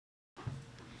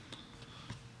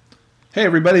Hey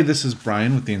everybody, this is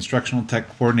Brian with the Instructional Tech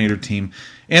Coordinator team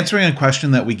answering a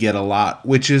question that we get a lot,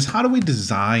 which is how do we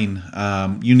design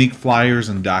unique flyers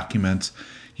and documents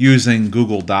using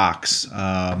Google Docs?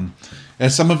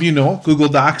 As some of you know, Google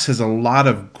Docs has a lot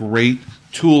of great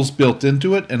tools built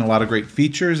into it and a lot of great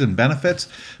features and benefits,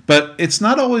 but it's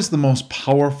not always the most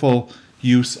powerful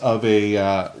use of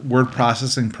a word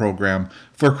processing program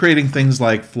for creating things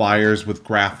like flyers with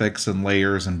graphics and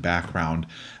layers and background.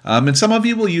 And some of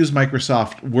you will use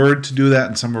Microsoft Word to do that,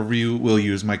 and some of you will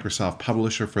use Microsoft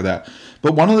Publisher for that.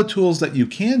 But one of the tools that you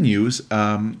can use,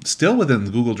 still within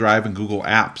Google Drive and Google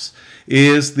Apps,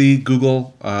 is the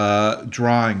Google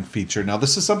Drawing feature. Now,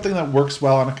 this is something that works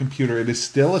well on a computer. It is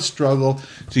still a struggle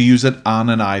to use it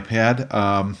on an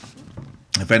iPad.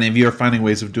 If any of you are finding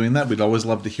ways of doing that, we'd always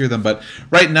love to hear them. But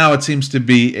right now, it seems to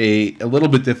be a little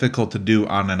bit difficult to do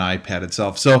on an iPad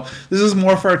itself. So this is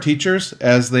more for our teachers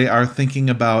as they are thinking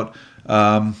about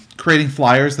creating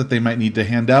flyers that they might need to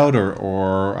hand out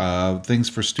or things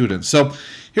for students. So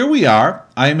here we are.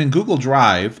 I am in Google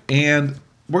Drive, and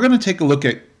we're going to take a look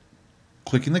at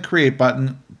clicking the Create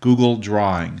button, Google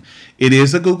Drawing. It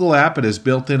is a Google app. It is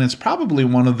built in. It's probably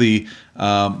one of the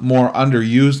more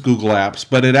underused Google apps,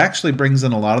 but it actually brings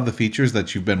in a lot of the features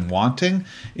that you've been wanting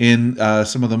in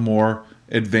some of the more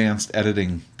advanced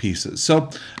editing pieces. So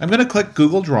I'm going to click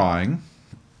Google Drawing.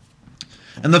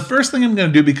 And the first thing I'm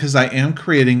going to do, because I am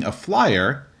creating a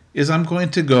flyer, is I'm going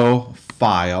to go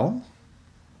File,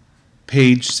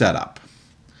 Page Setup.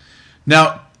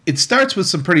 Now, it starts with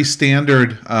some pretty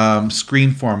standard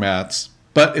screen formats,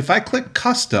 but if I click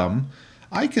Custom,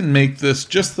 I can make this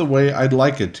just the way I'd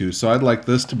like it to. So I'd like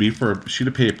this to be for a sheet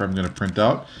of paper I'm going to print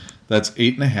out. That's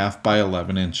 8.5 by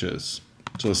 11 inches.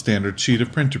 So a standard sheet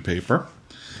of printer paper.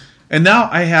 And now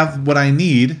I have what I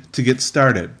need to get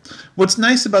started. What's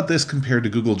nice about this compared to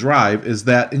Google Drive is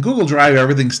that in Google Drive,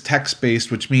 everything's text-based,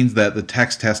 which means that the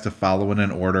text has to follow in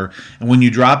an order. And when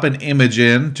you drop an image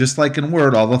in, just like in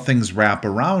Word, all the things wrap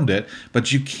around it,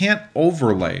 but you can't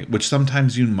overlay, which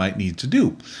sometimes you might need to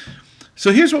do.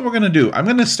 So here's what we're going to do. I'm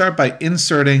going to start by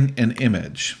inserting an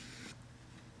image.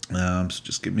 So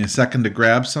just give me a second to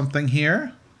grab something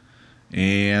here.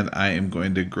 And I am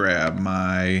going to grab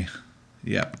my...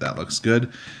 Yep, that looks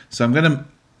good. So I'm going to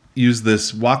use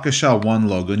this Waukesha 1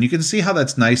 logo, and you can see how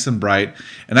that's nice and bright.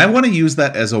 And I want to use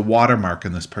that as a watermark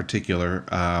in this particular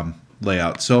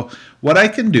layout. So what I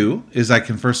can do is I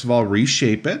can first of all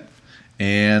reshape it,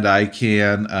 and I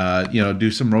can do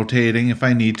some rotating if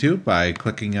I need to by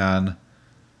clicking on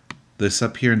this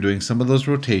up here and doing some of those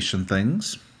rotation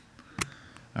things.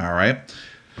 All right.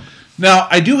 Now,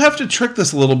 I do have to trick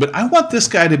this a little bit. I want this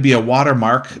guy to be a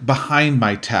watermark behind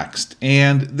my text.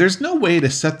 And there's no way to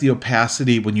set the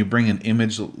opacity when you bring an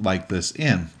image like this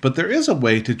in. But there is a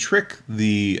way to trick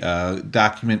the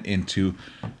document into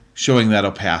showing that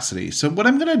opacity. So what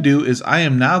I'm going to do is I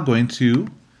am now going to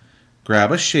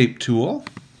grab a shape tool.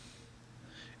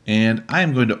 And I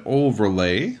am going to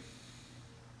overlay.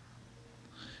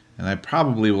 And I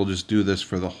probably will just do this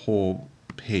for the whole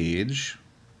page,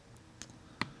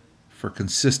 for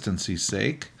consistency's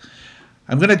sake.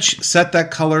 I'm going to set that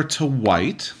color to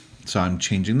white. So I'm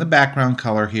changing the background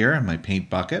color here in my paint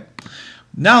bucket.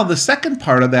 Now the second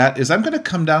part of that is I'm going to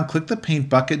come down, click the paint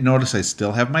bucket. Notice I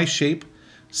still have my shape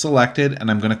selected,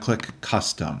 and I'm going to click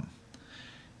Custom.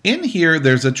 In here,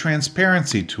 there's a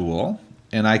transparency tool,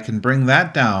 and I can bring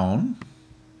that down.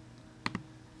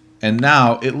 And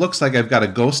now it looks like I've got a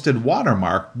ghosted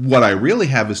watermark. What I really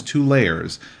have is two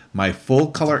layers. My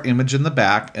full color image in the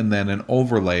back, and then an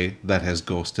overlay that has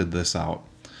ghosted this out.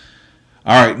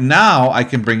 All right, now I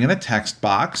can bring in a text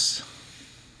box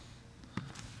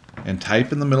and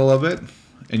type in the middle of it,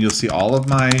 and you'll see all of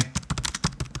my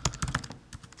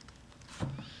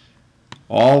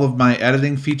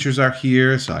editing features are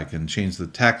here, so I can change the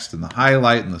text and the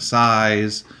highlight and the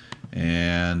size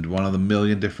and one of the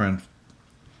million different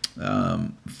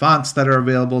fonts that are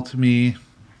available to me.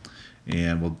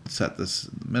 And we'll set this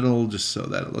in the middle just so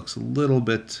that it looks a little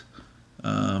bit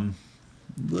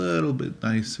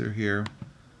nicer here.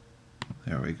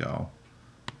 There we go.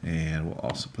 And we'll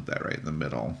also put that right in the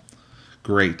middle.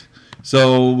 Great.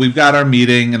 So we've got our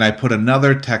meeting, and I put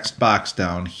another text box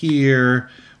down here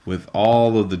with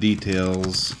all of the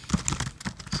details.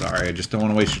 Sorry, I just don't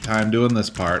want to waste your time doing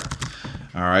this part.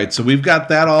 All right, so we've got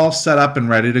that all set up and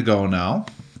ready to go now.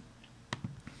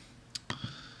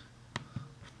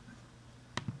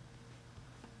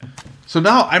 So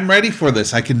now I'm ready for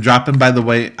this. I can drop in, by the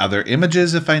way, other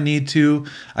images if I need to.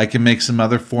 I can make some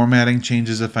other formatting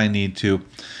changes if I need to.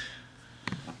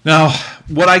 Now,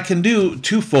 what I can do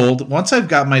twofold, once I've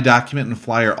got my document and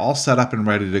flyer all set up and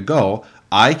ready to go,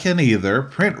 I can either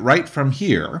print right from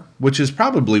here, which is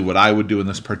probably what I would do in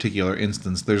this particular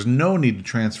instance. There's no need to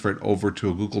transfer it over to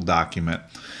a Google document.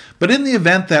 But in the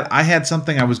event that I had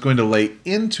something I was going to lay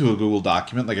into a Google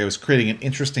document, like I was creating an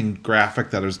interesting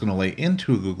graphic that I was going to lay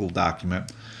into a Google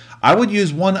document, I would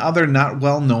use one other not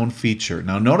well-known feature.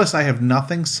 Now notice I have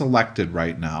nothing selected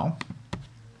right now.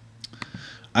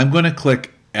 I'm going to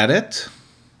click Edit,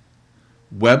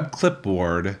 Web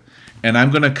Clipboard, and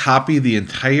I'm going to copy the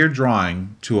entire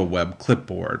drawing to a web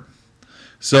clipboard.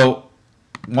 So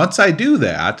once I do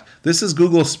that, this is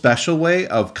Google's special way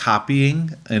of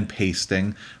copying and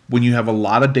pasting when you have a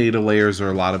lot of data layers or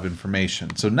a lot of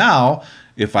information. So now,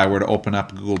 if I were to open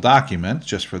up a Google document,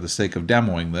 just for the sake of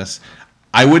demoing this,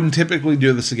 I wouldn't typically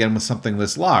do this again with something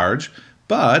this large,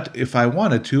 but if I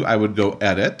wanted to, I would go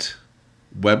Edit,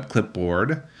 Web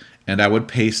Clipboard, and I would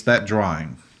paste that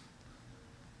drawing.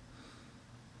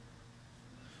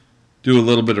 Do a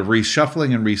little bit of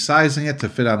reshuffling and resizing it to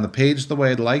fit on the page the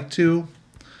way I'd like to.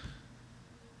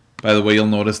 By the way, you'll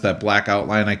notice that black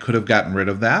outline, I could have gotten rid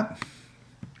of that.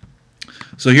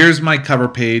 So here's my cover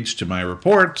page to my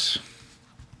report.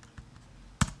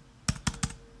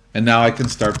 And now I can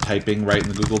start typing right in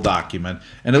the Google document.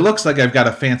 And it looks like I've got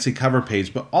a fancy cover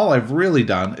page, but all I've really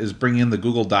done is bring in the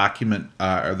Google document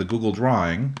or the Google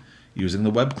drawing using the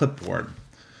web clipboard.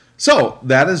 So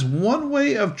that is one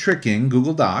way of tricking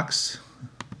Google Docs.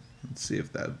 Let's see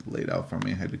if that laid out for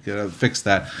me. I had to fix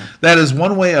that. That is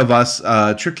one way of us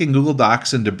tricking Google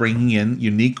Docs into bringing in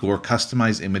unique or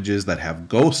customized images that have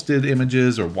ghosted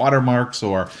images or watermarks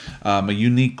or a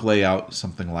unique layout,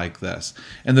 something like this.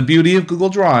 And the beauty of Google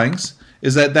Drawings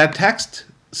is that that text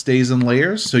stays in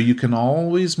layers, so you can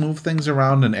always move things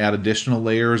around and add additional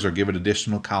layers or give it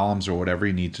additional columns or whatever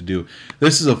you need to do.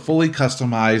 This is a fully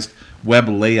customized web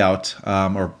layout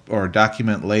or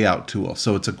document layout tool.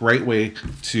 So it's a great way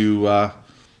to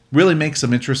really make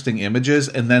some interesting images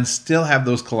and then still have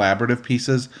those collaborative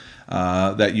pieces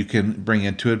that you can bring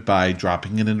into it by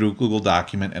dropping it into a Google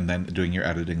document and then doing your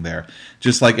editing there.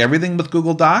 Just like everything with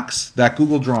Google Docs, that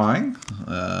Google drawing,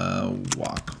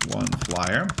 walk one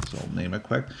flyer, so I'll name it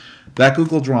quick. That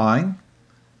Google drawing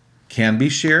can be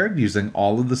shared using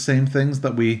all of the same things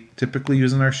that we typically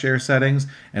use in our share settings,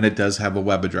 and it does have a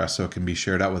web address, so it can be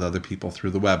shared out with other people through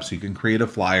the web. So you can create a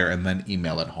flyer and then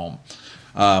email it home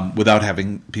without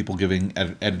having people giving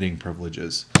editing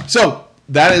privileges. So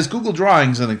that is Google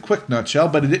Drawings in a quick nutshell,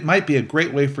 but it might be a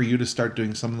great way for you to start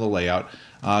doing some of the layout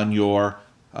on your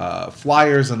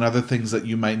flyers and other things that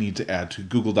you might need to add to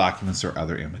Google Documents or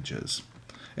other images.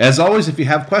 As always, if you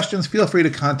have questions, feel free to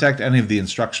contact any of the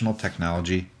instructional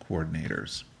technology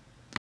coordinators.